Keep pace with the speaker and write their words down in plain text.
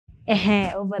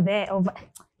Over there, over.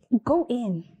 Go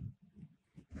in.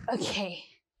 Okay.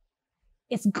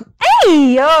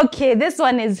 Hey, okay. This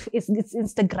one is it's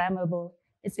Instagrammable.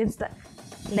 It's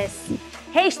Let's see.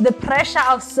 Hey, the pressure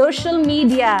of social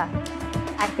media.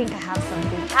 I think I have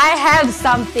something. I have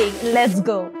something. Let's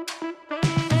go.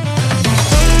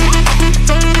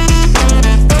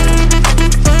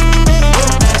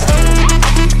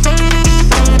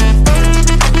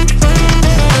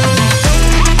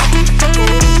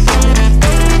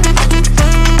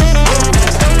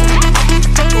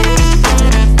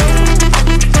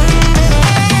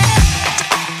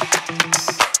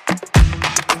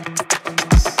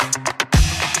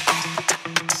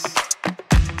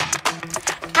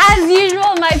 As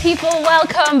usual, my people,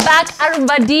 welcome back.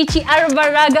 Arubadichi,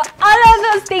 Arubaraga, all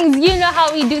of those things. You know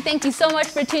how we do. Thank you so much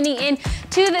for tuning in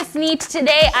to the Sneet.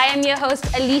 Today, I am your host,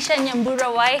 Alicia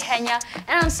Nyambura Waihenya,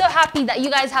 and I'm so happy that you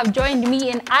guys have joined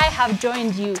me and I have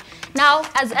joined you. Now,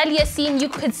 as earlier seen, you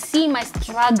could see my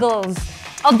struggles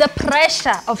of the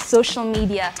pressure of social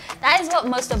media. That is what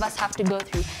most of us have to go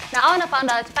through. Now, I want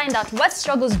to find out what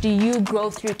struggles do you go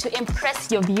through to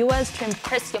impress your viewers, to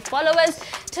impress your followers,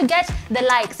 to get the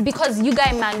likes. Because you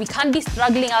guys, man, we can't be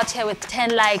struggling out here with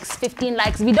 10 likes, 15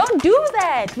 likes. We don't do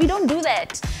that. We don't do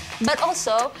that. But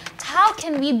also, how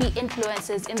can we be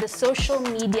influencers in the social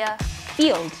media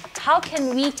field? How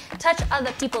can we touch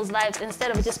other people's lives instead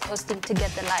of just posting to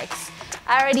get the likes?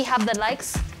 I already have the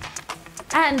likes.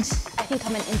 And I think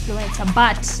I'm an influencer,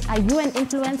 but are you an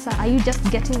influencer? Are you just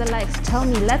getting the likes? Tell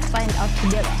me, let's find out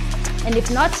together. And if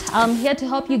not, I'm here to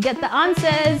help you get the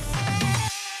answers.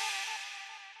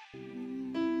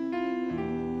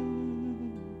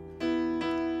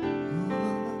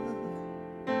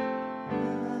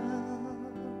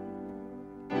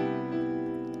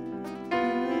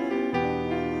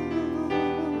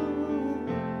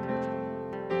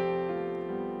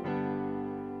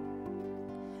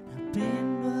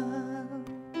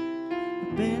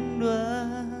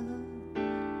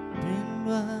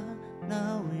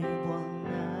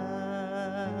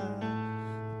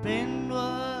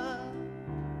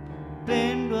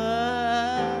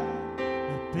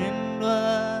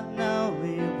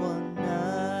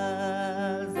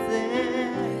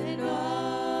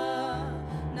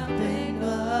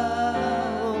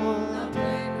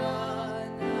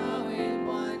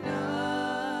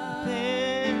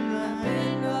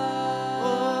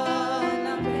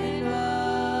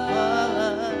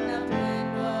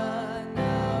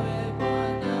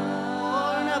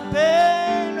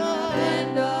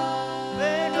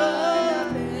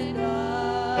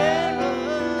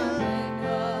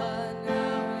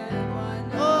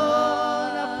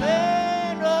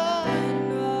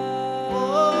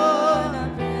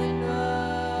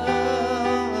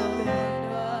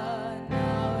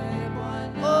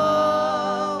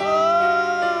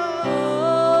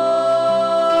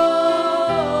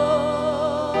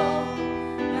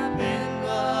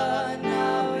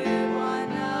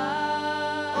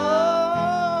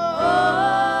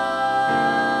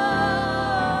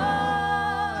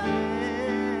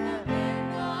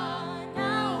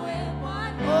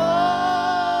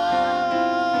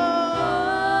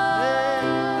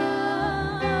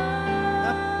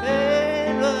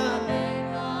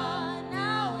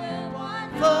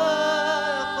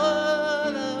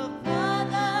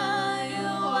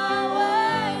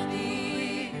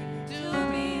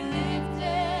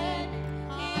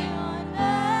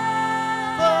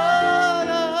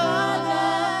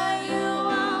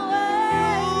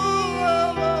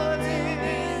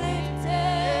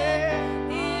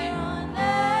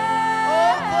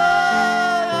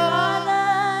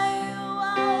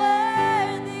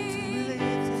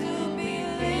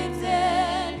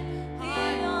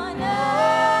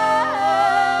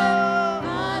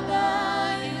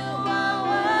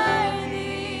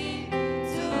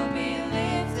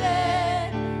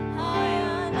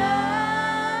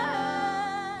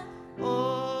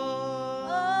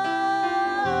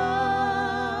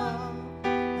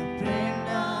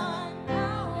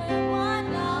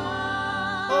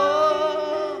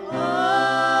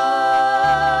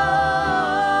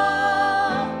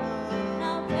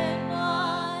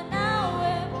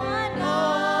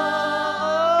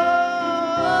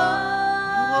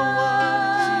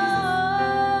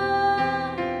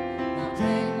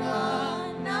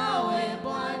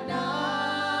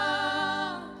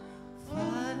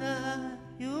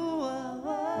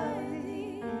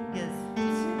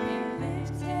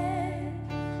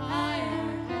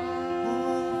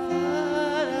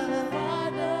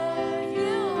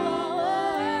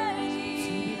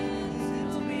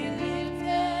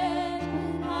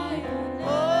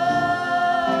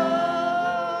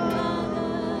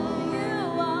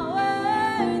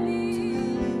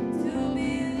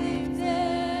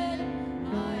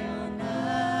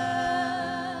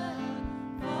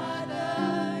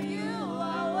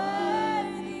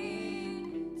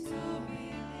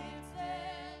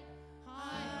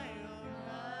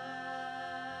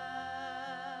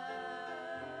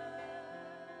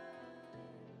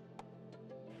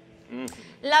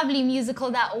 Lovely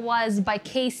musical that was by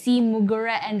KC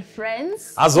Mugura and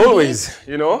Friends. As always,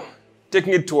 you know,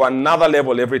 taking it to another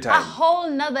level every time. A whole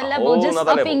nother level, just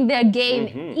upping their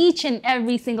game each and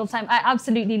every single time. I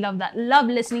absolutely love that. Love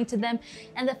listening to them.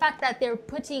 And the fact that they're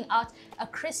putting out a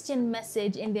Christian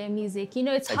message in their music. You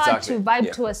know, it's hard to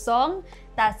vibe to a song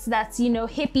that's you know,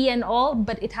 hippie and all,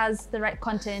 but it has the right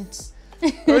content.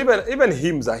 No, even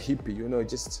hymns are hippie, you know,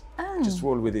 just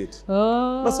roll with it.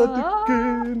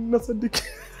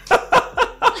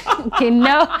 Okay,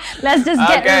 no, let's just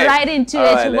get right into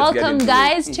it. Welcome,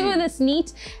 guys, to the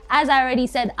Sneet. As I already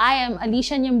said, I am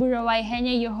Alicia Nyambura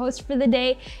Waihenya, your host for the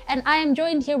day, and I am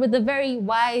joined here with the very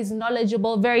wise,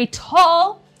 knowledgeable, very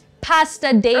tall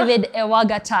Pastor David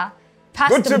Ewagata.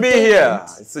 Pastor Good to be here.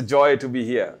 It's a joy to be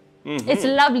here. It's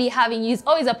lovely having you. It's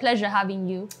always a pleasure having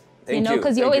you. Thank you know,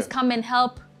 because you always come and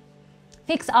help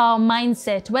fix our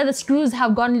mindset. Where the screws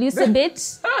have gone loose a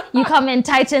bit, you come and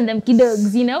tighten them,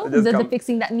 kiddogs, you know? The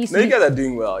fixing that needs to be. You guys are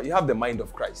doing well. You have the mind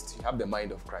of Christ. You have the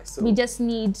mind of Christ. So we just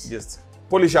need... Just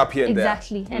polish up here and there.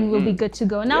 Exactly, and we'll be good to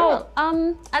go. Now,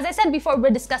 as I said before,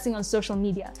 we're discussing on social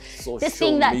media. This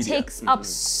thing that takes up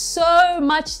so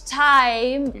much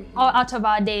time out of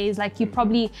our days. Like you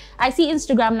probably... I see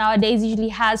Instagram nowadays usually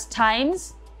has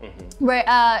times where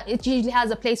it usually has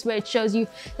a place where it shows you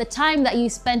the time that you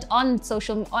spent on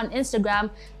Instagram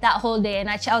that whole day. And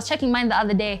I was checking mine the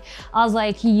other day. I was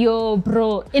like, yo,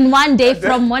 bro, in one day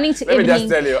from morning to evening. Let me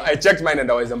just tell you, I checked mine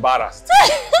and I was embarrassed.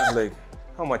 I was like,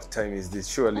 how much time is this?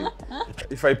 Surely,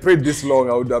 if I prayed this long,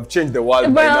 I would have changed the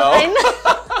world by now. I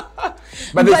know.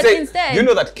 But they say, instead, you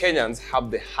know that Kenyans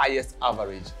have the highest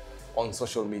average on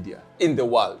social media in the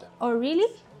world. Oh, really?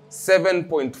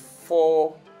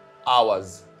 7.4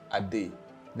 hours a day.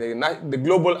 The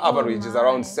global average is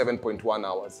around 7.1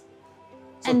 hours.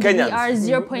 So and Kenyans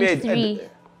we are 0.3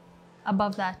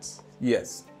 above that.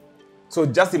 Yes. So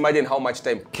just imagine how much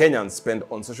time Kenyans spend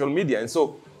on social media. And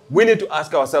so we need to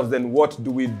ask ourselves then, what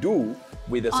do we do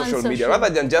with the social media? Rather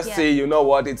than just say, you know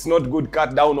what, it's not good,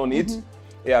 cut down on it.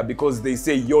 Yeah, because they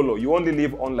say YOLO, you only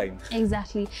live online.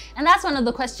 Exactly. And that's one of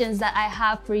the questions that I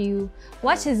have for you.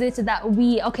 What is it that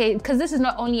because this is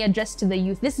not only addressed to the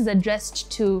youth, this is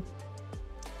addressed to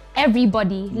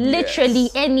everybody, literally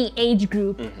any age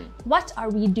group. What are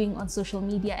we doing on social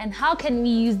media, and how can we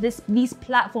use these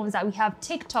platforms that we have,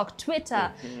 TikTok,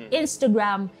 Twitter,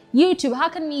 Instagram, YouTube, how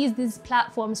can we use these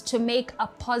platforms to make a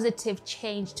positive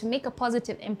change, to make a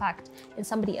positive impact in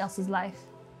somebody else's life?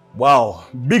 Wow,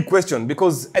 big question,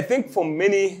 because I think for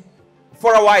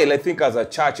a while, I think as a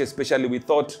church especially, we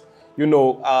thought, you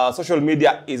know, social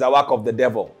media is a work of the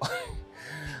devil.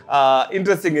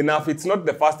 Interesting enough, it's not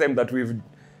the first time that we've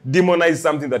demonized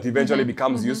something that eventually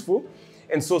becomes useful.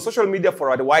 And so social media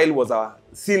for a while was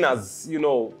seen as, you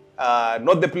know,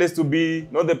 not the place to be,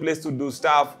 not the place to do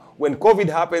stuff. When COVID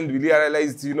happened, we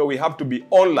realized, you know, we have to be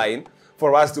online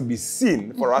for us to be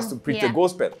seen, for us to preach the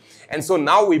gospel. And so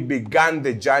now we began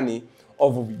the journey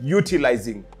of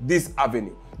utilizing this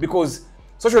avenue, because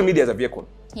social media is a vehicle.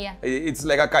 Yeah. It's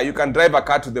like a car. You can drive a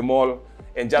car to the mall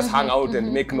and just hang out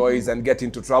and make noise and get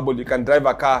into trouble. You can drive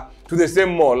a car to the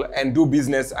same mall and do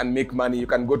business and make money. You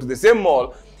can go to the same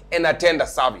mall and attend a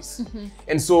service.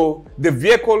 And so the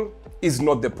vehicle is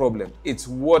not the problem. It's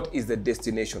what is the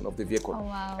destination of the vehicle. Oh,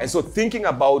 wow. And so thinking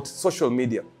about social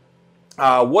media,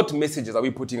 what messages are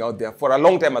we putting out there? For a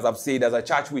long time, as I've said, as a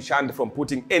church, we shunned from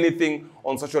putting anything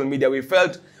on social media. We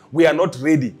felt we are not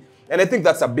ready. And I think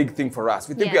that's a big thing for us.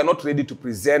 We think we are not ready to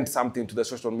present something to the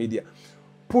social media.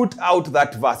 Put out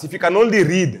that verse. If you can only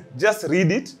read, just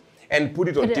read it and put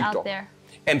it on TikTok. Out there.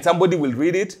 And somebody will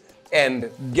read it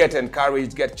and get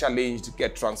encouraged, get challenged,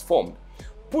 get transformed.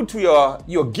 Put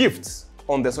your gifts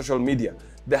on the social media.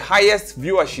 The highest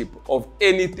viewership of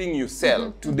anything you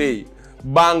sell today,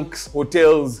 banks,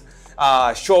 hotels,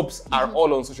 shops are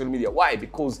all on social media. Why?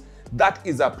 Because that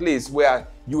is a place where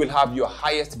you will have your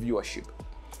highest viewership.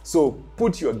 So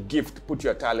put your gift, put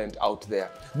your talent out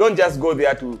there. Don't just go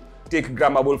there to take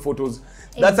grammable photos.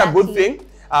 That's a good thing,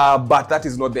 but that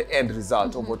is not the end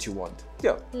result of what you want.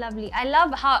 Yeah. Lovely. I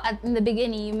love how in the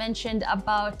beginning you mentioned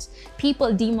about people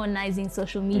demonizing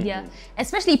social media,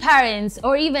 especially parents,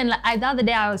 or even like, the other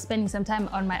day I was spending some time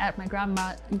at my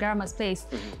grandma's place,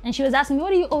 and she was asking me,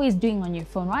 what are you always doing on your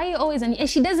phone? Why are you always on? And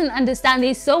she doesn't understand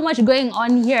there's so much going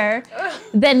on here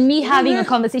than me having a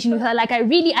conversation with her. Like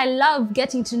I love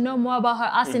getting to know more about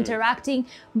her, us interacting,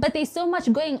 but there's so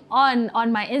much going on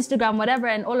my Instagram, whatever,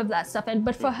 and all of that stuff.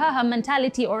 But for her, her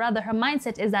mentality, or rather her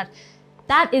mindset, is that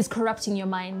is corrupting your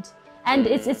mind. And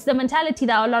it's the mentality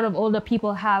that a lot of older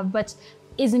people have. But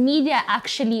is media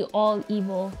actually all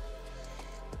evil?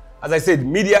 As I said,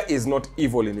 media is not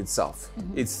evil in itself.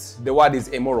 It's, the word is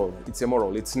immoral. It's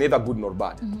immoral. It's neither good nor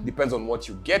bad. Depends on what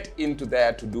you get into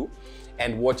there to do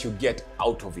and what you get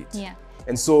out of it. Yeah.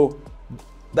 And so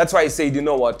that's why I said, you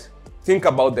know what? Think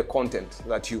about the content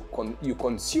that you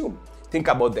consume. Think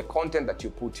about the content that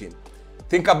you put in.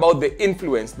 Think about the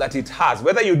influence that it has.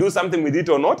 Whether you do something with it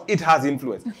or not, it has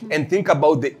influence. And think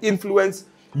about the influence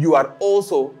you are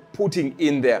also putting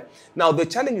in there. Now, the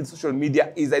challenge in social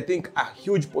media is, I think, a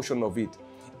huge portion of it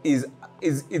is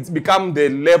it's become the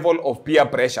level of peer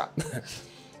pressure.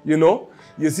 You know,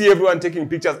 you see everyone taking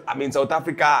pictures. I'm in South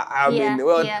Africa, I'm in the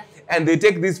world, and they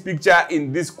take this picture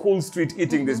in this cool street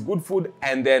eating this good food,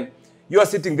 and then you're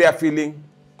sitting there feeling,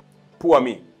 poor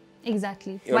me.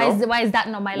 Exactly. Why is that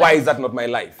not my life? Why is that not my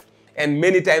life? And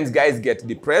many times guys get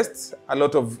depressed. A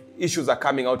lot of issues are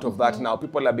coming out of that now.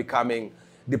 People are becoming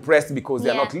depressed because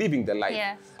they're not living the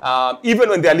life. Even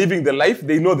when they're living the life,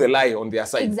 they know the lie on their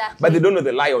side. But they don't know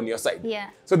the lie on your side.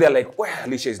 So they're like, well,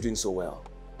 Alicia is doing so well.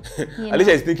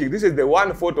 Alicia is thinking, this is the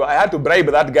one photo. I had to bribe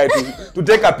that guy to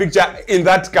take a picture in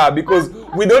that car because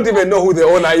we don't even know who the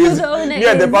owner is.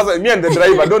 Me and the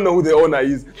driver don't know who the owner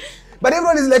is. But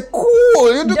everyone is like,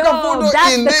 cool, you took a photo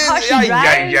in this.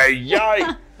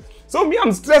 So me,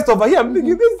 I'm stressed over here. I'm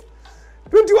thinking, this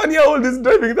 21-year-old is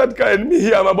driving that car and me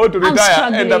here, I'm about to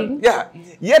retire. And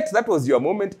yet that was your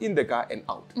moment in the car and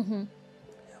out.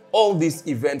 All these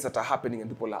events that are happening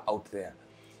and people are out there.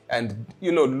 And,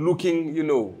 you know, looking, you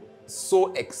know,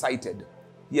 so excited.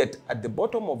 Yet at the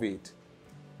bottom of it,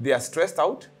 they are stressed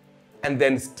out and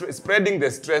then spreading the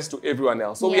stress to everyone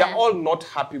else. So we are all not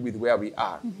happy with where we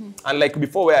are. And like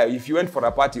before, where if you went for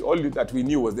a party, all that we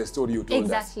knew was the story you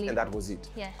told us. And that was it.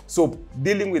 So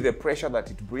dealing with the pressure that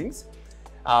it brings,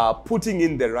 putting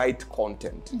in the right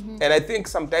content. And I think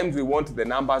sometimes we want the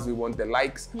numbers, we want the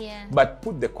likes, but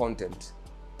put the content.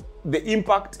 The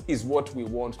impact is what we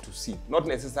want to see, not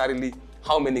necessarily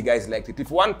how many guys liked it. If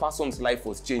one person's life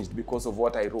was changed because of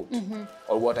what I wrote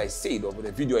or what I said or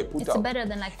the video I put out, better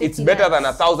than like 50 it's better than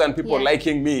 1,000 people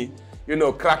liking me, you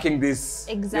know, cracking this,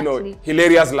 you know,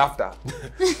 hilarious laughter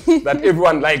that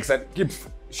everyone likes and keeps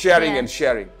sharing and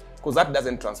sharing, because that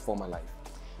doesn't transform a life.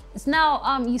 It's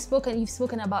now, you've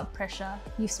spoken about pressure.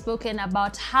 You've spoken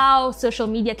about how social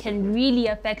media can really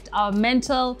affect our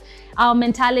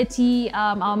mentality,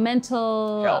 our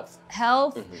mental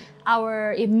health,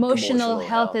 our emotional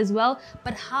health as well.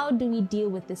 But how do we deal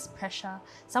with this pressure?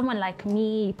 Someone like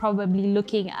me, probably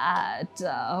looking at,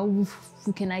 who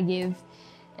can I give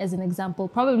as an example?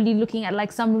 Probably looking at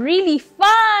like some really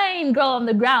fine girl on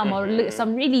the gram or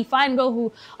some really fine girl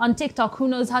who on TikTok who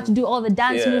knows how to do all the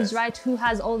dance moves, right? Who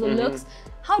has all the looks.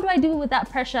 How do I deal with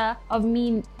that pressure of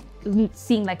me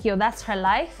seeing like, yo, that's her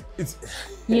life?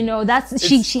 You know,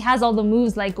 she has all the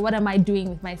moves. Like, what am I doing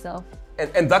with myself?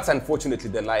 And that's unfortunately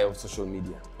the lie of social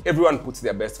media. Everyone puts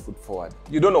their best foot forward.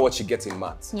 You don't know what she gets in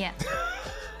maths.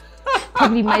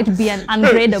 Probably might be an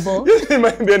ungradable. It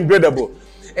might be ungradable.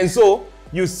 And so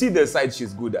you see the side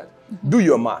she's good at. Do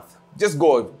your math. Just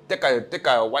go, take a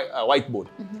whiteboard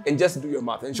and just do your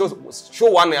math and show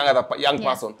one young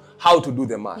person how to do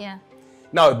the math.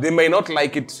 Now, they may not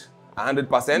like it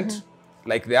 100%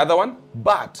 like the other one,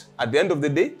 but at the end of the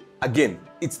day, again,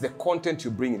 it's the content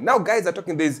you bring in. Now, guys are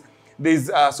talking, there's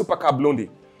Supercar Blondie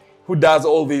who does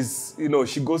all this, you know,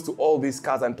 she goes to all these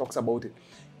cars and talks about it.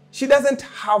 She doesn't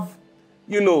have,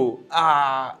 you know,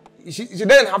 she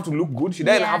doesn't have to look good. She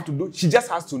doesn't have to do, she just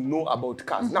has to know about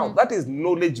cars. Now, that is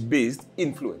knowledge-based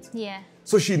influence.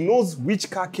 So she knows which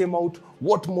car came out,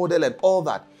 what model and all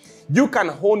that. You can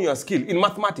hone your skill in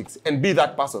mathematics and be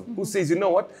that person who says, you know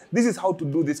what, this is how to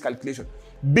do this calculation.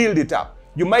 Build it up.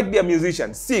 You might be a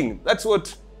musician, sing. That's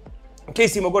what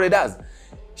Casey Mogore does.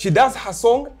 She does her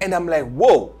song and I'm like,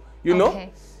 whoa, you know?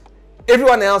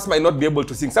 Everyone else might not be able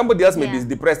to sing. Somebody else may be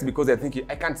depressed because they're thinking,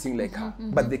 I can't sing like her,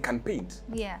 but they can paint.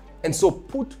 And so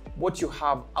put what you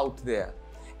have out there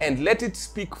and let it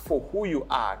speak for who you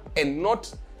are and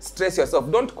not stress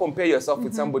yourself. Don't compare yourself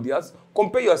with somebody else.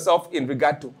 Compare yourself in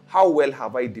regard to how well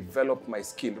have I developed my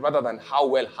skill rather than how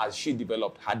well has she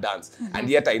developed her dance. And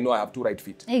yet I know I have 2 right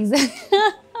feet. Exactly.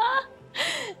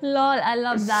 Lord, I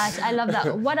love that. I love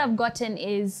that. What I've gotten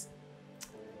is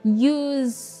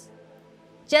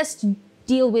just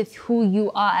deal with who you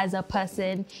are as a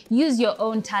person. Use your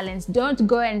own talents. Don't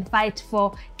go and fight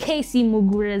for Casey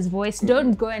Mugure's voice.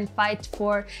 Don't go and fight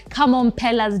for Come On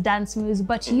Pella's dance moves,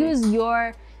 but use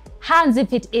your hands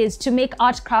if it is to make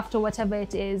art craft or whatever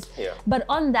it is. But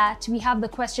on that, we have the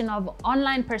question of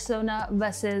online persona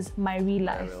versus my real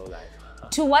life.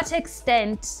 To what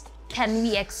extent can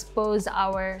we expose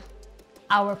our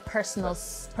our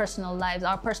personal lives,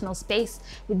 our personal space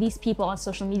with these people on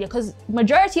social media. Because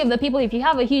majority of the people, if you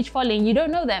have a huge following, you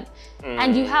don't know them.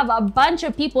 And you have a bunch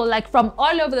of people like from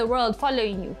all over the world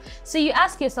following you. So you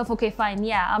ask yourself, okay, fine,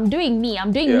 yeah, I'm doing me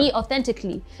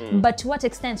authentically. But to what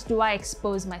extent do I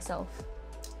expose myself?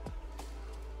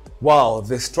 Wow,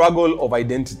 the struggle of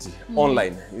identity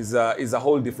online is a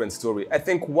whole different story. I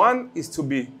think one is to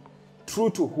be true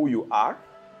to who you are.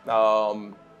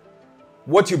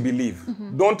 What you believe.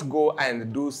 Don't go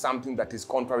and do something that is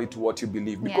contrary to what you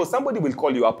believe, because somebody will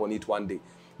call you up on it one day.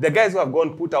 The guys who have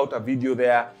gone put out a video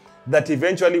there that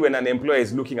eventually when an employer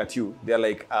is looking at you, they're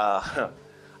like,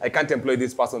 I can't employ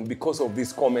this person because of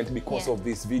this comment, because of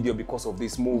this video, because of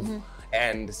this move,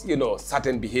 and you know,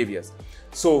 certain behaviors.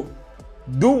 So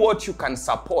do what you can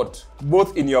support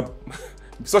both in your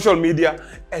social media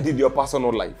and in your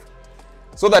personal life.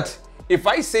 So that if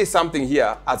I say something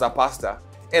here as a pastor,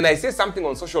 and I say something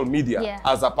on social media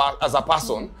as a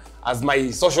person, as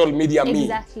my social media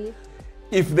me.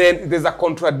 If then there's a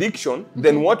contradiction,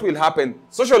 then what will happen?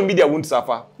 Social media won't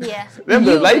suffer. Them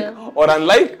they like or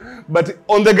unlike, but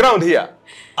on the ground here,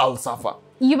 I'll suffer.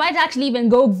 You might actually even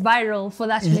go viral for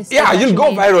that mistake. Yeah, you'll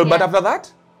go viral, but after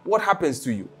that, what happens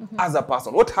to you as a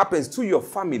person? What happens to your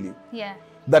family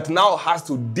that now has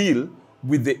to deal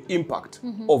with the impact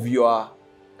of your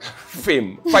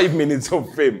fame, 5 minutes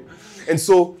of fame? And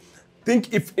so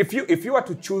think if you were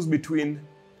to choose between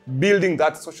building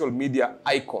that social media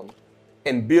icon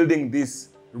and building this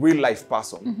real life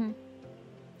person,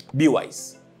 be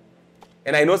wise.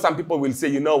 And I know some people will say,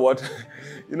 you know what,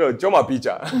 you know, choma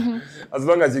picha, as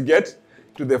long as you get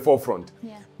to the forefront.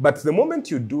 But the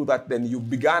moment you do that, then you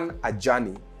began a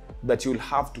journey that you'll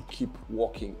have to keep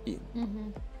walking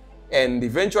in. And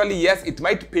eventually, yes, it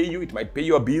might pay you, it might pay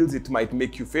your bills, it might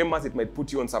make you famous, it might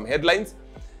put you on some headlines.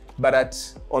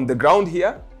 But on the ground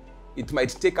here, it might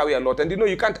take away a lot. And you know,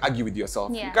 you can't argue with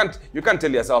yourself. You can't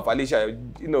tell yourself, Alicia,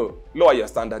 you know, lower your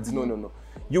standards. No.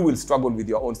 You will struggle with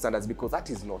your own standards because that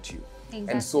is not you.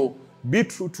 And so be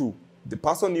true to the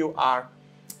person you are,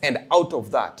 and out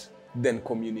of that, then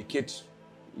communicate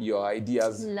your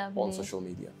ideas on social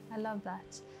media. I love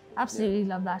that. Absolutely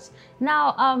love that.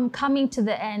 Now, coming to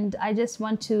the end, I just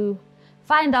want to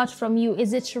find out from you,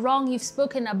 is it wrong? You've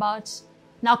spoken about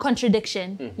now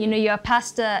contradiction. You know, you're a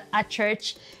pastor at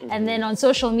church, and then on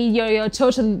social media, you're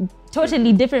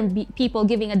totally different people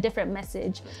giving a different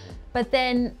message. But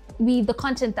then the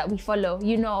content that we follow,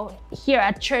 you know, here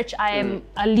at church, I am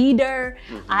a leader.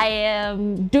 I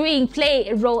am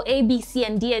play role A, B, C,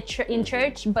 and D in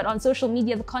church, but on social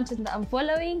media, the content that I'm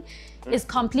following is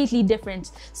completely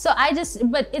different. So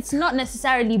but it's not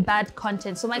necessarily bad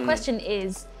content. So my question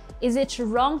is it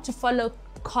wrong to follow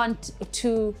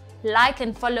like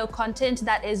and follow content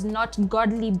that is not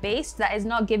godly based, that is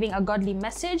not giving a godly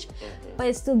message, but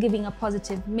is still making a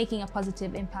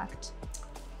positive impact?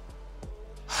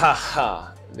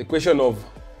 The question of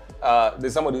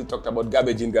there's somebody who talked about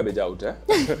garbage in, garbage out.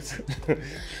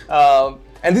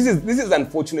 And this is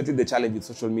unfortunately the challenge with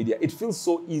social media. It feels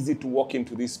so easy to walk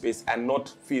into this space and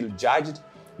not feel judged,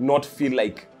 not feel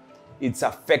like it's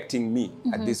affecting me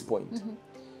at this point.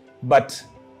 But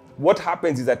what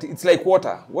happens is that it's like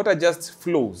water. Water just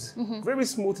flows very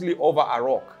smoothly over a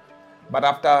rock. But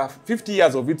after 50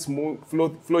 years of it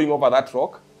flowing over that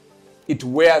rock, it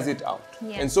wears it out.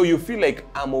 And so you feel like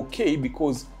I'm okay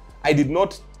because I did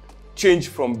not change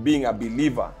from being a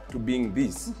believer to being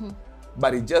this.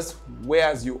 But it just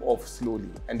wears you off slowly.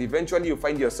 And eventually you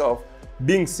find yourself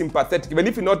being sympathetic. Even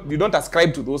if you don't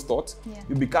ascribe to those thoughts,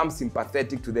 you become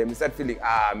sympathetic to them. You start feeling,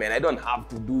 man, I don't have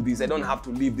to do this. I don't have to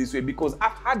live this way, because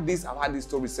I've had this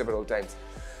story several times.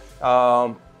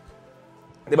 The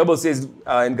Bible says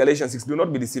in Galatians 6, do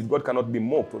not be deceived. God cannot be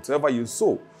mocked. Whatsoever you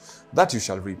sow, that you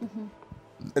shall reap.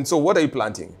 And so what are you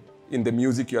planting? In the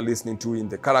music you're listening to, in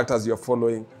the characters you're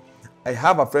following. I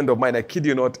have a friend of mine, I kid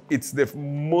you not, it was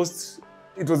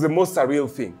the most surreal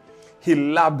thing. He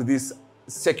loved this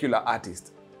secular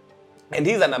artist. And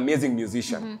he's an amazing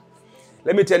musician.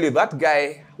 Let me tell you, that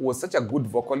guy was such a good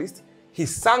vocalist. He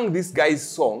sang this guy's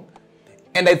song,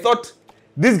 and I thought,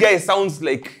 this guy sounds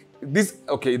like this.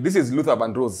 Okay, this is Luther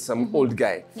Vandross, some old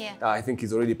guy. I think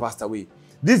he's already passed away.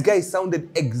 This guy sounded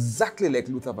exactly like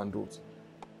Luther Vandross.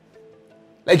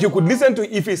 Like you could listen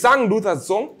to, if he sang Luther's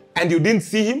song and you didn't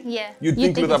see him, you'd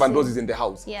think Luther Vandross is in the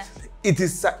house. We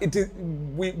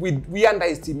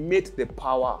underestimate the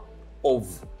power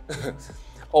of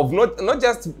not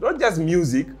just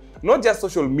music, not just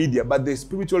social media, but the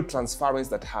spiritual transference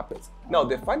that happens. Now,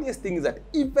 the funniest thing is that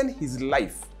even his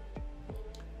life,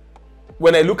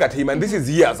 when I look at him, and this is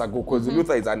years ago, because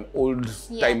Luther is an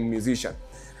old-time musician,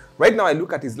 Right now I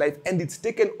look at his life and it's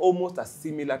taken almost a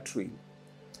similar train.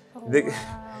 Oh,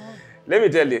 Wow. Let me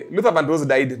tell you, Luther Vandross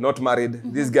died not married.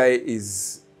 This guy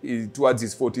is towards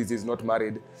his 40s, he's not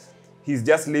married. He's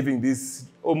just living this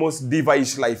almost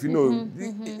diva-ish life, you know,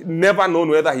 never known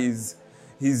whether he's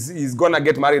gonna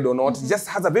get married or not. He just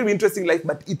has a very interesting life,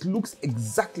 but it looks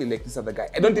exactly like this other guy.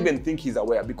 I don't even think he's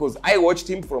aware, because I watched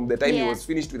him from the time he was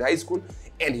finished with high school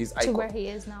and his icon. To where he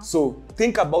is now. So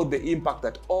think about the impact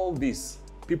that all these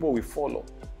people we follow,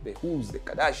 the Who's, the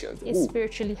Kardashians, is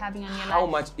spiritually having on your life. How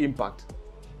much impact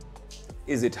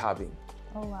is it having?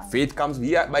 Oh, wow. Faith comes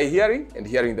by hearing, and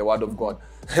hearing the word of God.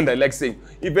 And I like saying,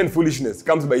 even foolishness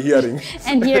comes by hearing.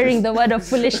 And hearing the word of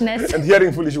foolishness. And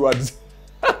hearing foolish words.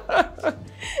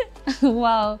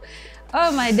 Wow.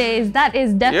 Oh my days. That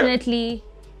is definitely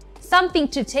something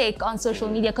to take on social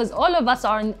media, because all of us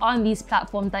are on these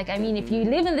platforms. Like, I mean, if you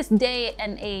live in this day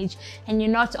and age and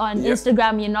you're not on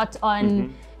Instagram, you're not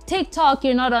on TikTok,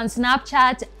 you're not on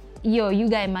Snapchat, you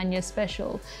guys, man, you're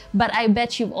special. But I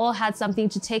bet you've all had something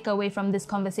to take away from this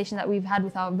conversation that we've had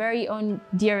with our very own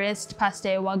dearest Pastor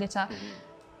Wagata.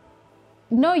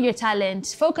 Know your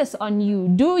talent, focus on you,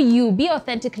 do you, be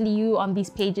authentically you on these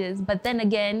pages, but then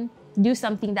again, do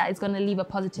something that is going to leave a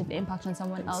positive impact on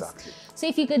someone else. So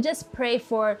if you could just pray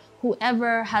for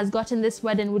whoever has gotten this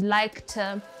word and would like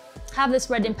to have this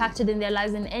word impacted in their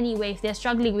lives in any way, if they're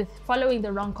struggling with following the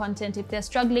wrong content, if they're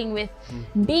struggling with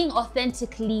being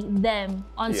authentically them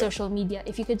on social media,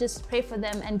 if you could just pray for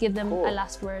them and give them a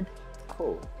last word.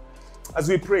 Cool. As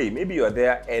we pray, maybe you're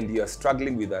there and you're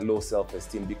struggling with a low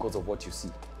self-esteem because of what you see.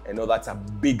 I know that's a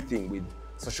big thing with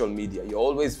social media. You're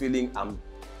always feeling,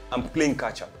 I'm playing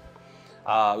catch up.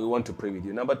 We want to pray with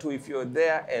you. Number two, if you're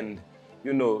there and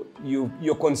you know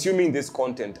you're consuming this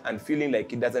content and feeling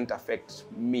like it doesn't affect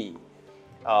me,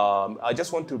 I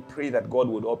just want to pray that God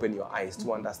would open your eyes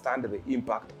to understand the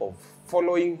impact of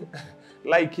following,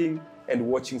 liking, and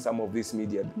watching some of this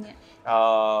media.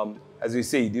 As we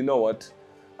say, you know what?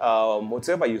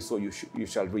 Whatever you sow, you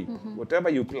shall reap. Whatever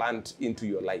you plant into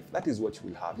your life, that is what you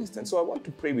will harvest. And so I want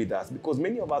to pray with us, because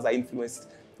many of us are influenced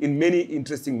in many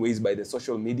interesting ways by the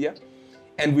social media.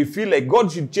 And we feel like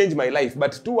God should change my life.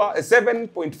 But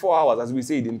 7.4 hours, as we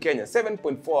say it in Kenya,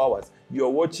 7.4 hours, you're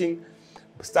watching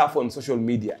stuff on social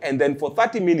media. And then for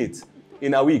 30 minutes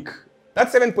in a week,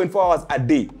 that's 7.4 hours a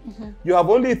day. You have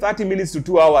only 30 minutes to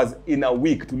 2 hours in a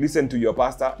week to listen to your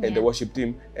pastor and the worship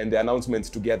team and the announcements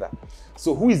together.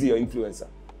 So who is your influencer?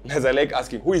 As I like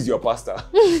asking, who is your pastor?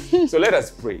 So let us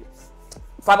pray.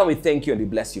 Father, we thank you and we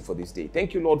bless you for this day.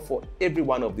 Thank you, Lord, for every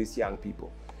one of these young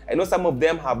people. I know some of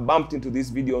them have bumped into this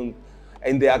video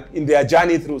in their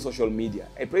journey through social media.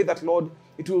 I pray that, Lord,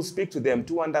 it will speak to them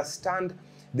to understand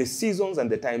the seasons and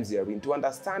the times they are in, to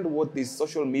understand what this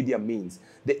social media means,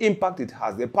 the impact it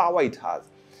has, the power it has.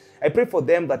 I pray for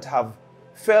them that have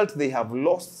felt they have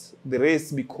lost the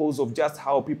race because of just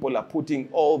how people are putting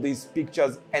all these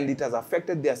pictures, and it has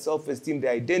affected their self-esteem,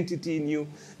 their identity in you,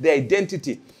 their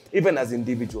identity, even as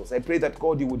individuals. I pray that,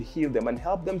 God, you would heal them and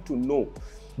help them to know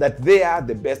that they are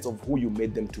the best of who you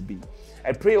made them to be.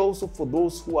 I pray also for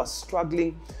those who are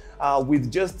struggling with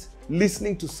just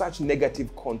listening to such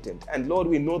negative content. And Lord,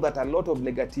 we know that a lot of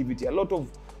negativity, a lot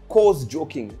of coarse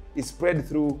joking is spread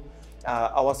through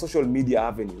our social media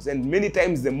avenues. And many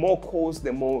times the more coarse,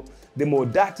 the more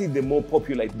dirty, the more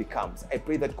popular it becomes. I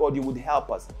pray that, God, you would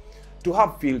help us to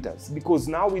have filters, because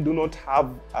now we do not have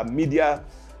a media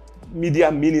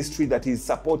ministry that is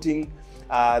supporting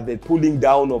the pulling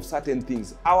down of certain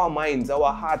things. Our minds,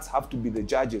 our hearts have to be the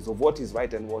judges of what is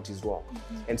right and what is wrong.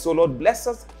 And so, Lord, bless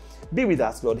us. Be with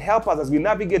us, Lord. Help us as we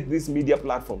navigate these media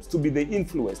platforms to be the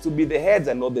influence, to be the heads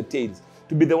and not the tails,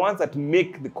 to be the ones that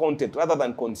make the content rather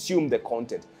than consume the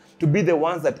content, to be the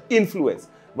ones that influence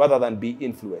rather than be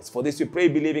influenced. For this we pray,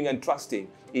 believing and trusting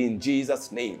in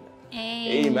Jesus' name.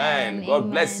 Amen.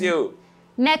 God bless you.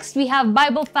 Next, we have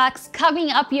Bible facts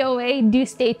coming up your way. Do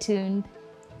stay tuned.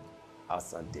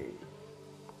 Asante.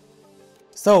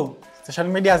 So, social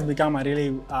media has become a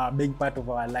really big part of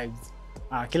our lives.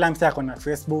 Kila msee ako na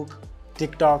Facebook,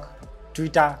 TikTok,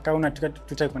 Twitter, kama una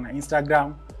Twitter uko na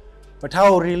Instagram. But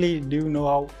how really do you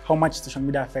know how much social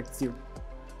media affects you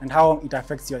and how it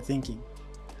affects your thinking?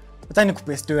 Let's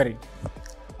nikupe story.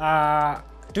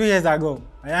 2 years ago,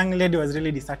 a young lady was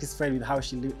really dissatisfied with how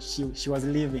she was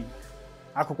living.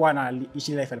 Hakukuwa na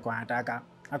ishi life alikuwa anataka.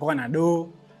 Hakukuwa na do,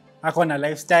 hakukuwa na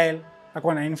lifestyle,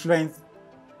 hakukuwa na influence.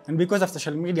 And because of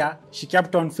social media, she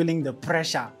kept on feeling the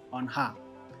pressure on her.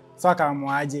 So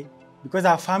akaamwaje, because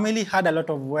her family had a lot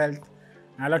of wealth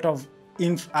and a lot of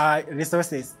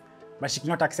resources, but she could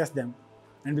not access them.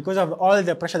 And because of all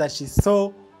the pressure that she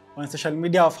saw on social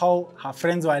media of how her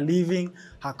friends were living,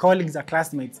 her colleagues, her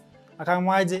classmates.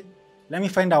 Akaamwaje, let me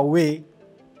find a way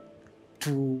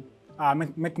to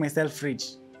make myself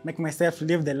rich, make myself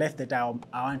live the life that I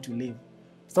want to live.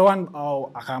 So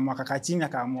akaamua kaka chini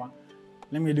akaamua,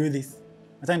 let me do this.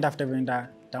 Sasa nitafuta venda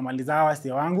tamaliza hawa si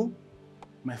wangu,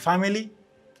 my family,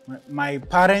 my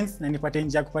parents, na nipate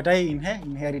njia kupata hii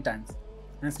inheritance.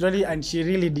 And she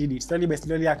really did it. Slowly by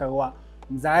slowly akawa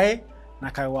mzae na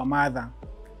akawa mother.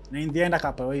 Na in the end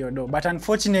akapewa hiyo do. But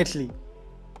unfortunately,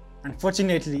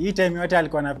 hii time yote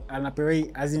alikuwa anapewa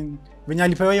as in when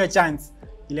alipewa hiyo chance,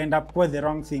 he ended up with the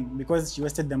wrong thing because she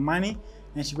wasted the money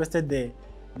and she wasted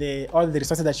all the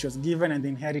resources that she was given and the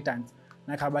inheritance.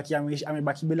 Na kabaki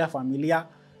amebaki bila familia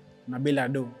na bila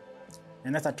do.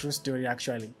 And that's a true story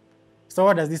actually. So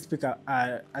what does this speak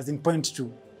as in point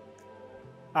to?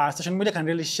 Social media can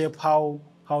really shape how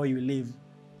you live,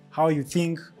 how you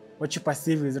think, what you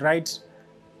perceive is right,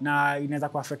 na inaweza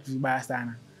kuaffect vibaya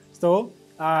sana. So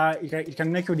it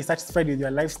can make you dissatisfied with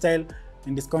your lifestyle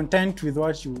and discontent with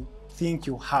what you think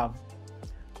you have.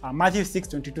 Matthew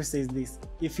 6:22 says this: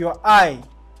 if your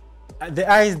the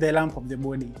eye is the lamp of the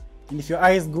body, and if your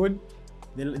eye is good,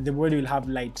 the body will have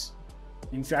light.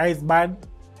 And if your eye is bad,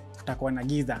 utakuwa na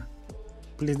giza.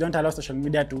 Please don't allow social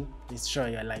media to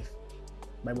destroy your life.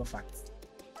 Bible facts.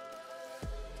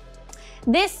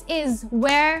 This is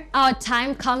where our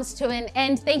time comes to an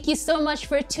end. Thank you so much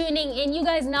for tuning in. You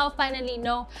guys now finally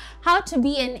know how to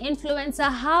be an influencer,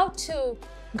 how to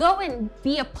go and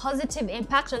be a positive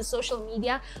impact on social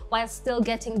media while still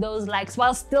getting those likes,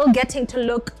 while still getting to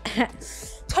look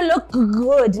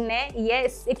good, ne?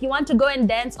 Yes, if you want to go and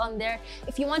dance on there,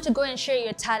 if you want to go and share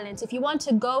your talent, if you want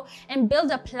to go and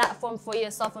build a platform for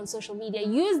yourself on social media,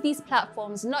 use these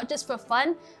platforms not just for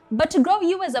fun, but to grow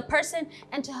you as a person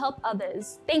and to help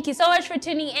others. Thank you so much for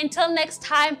tuning in. Until next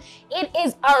time, it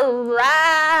is a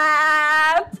wrap.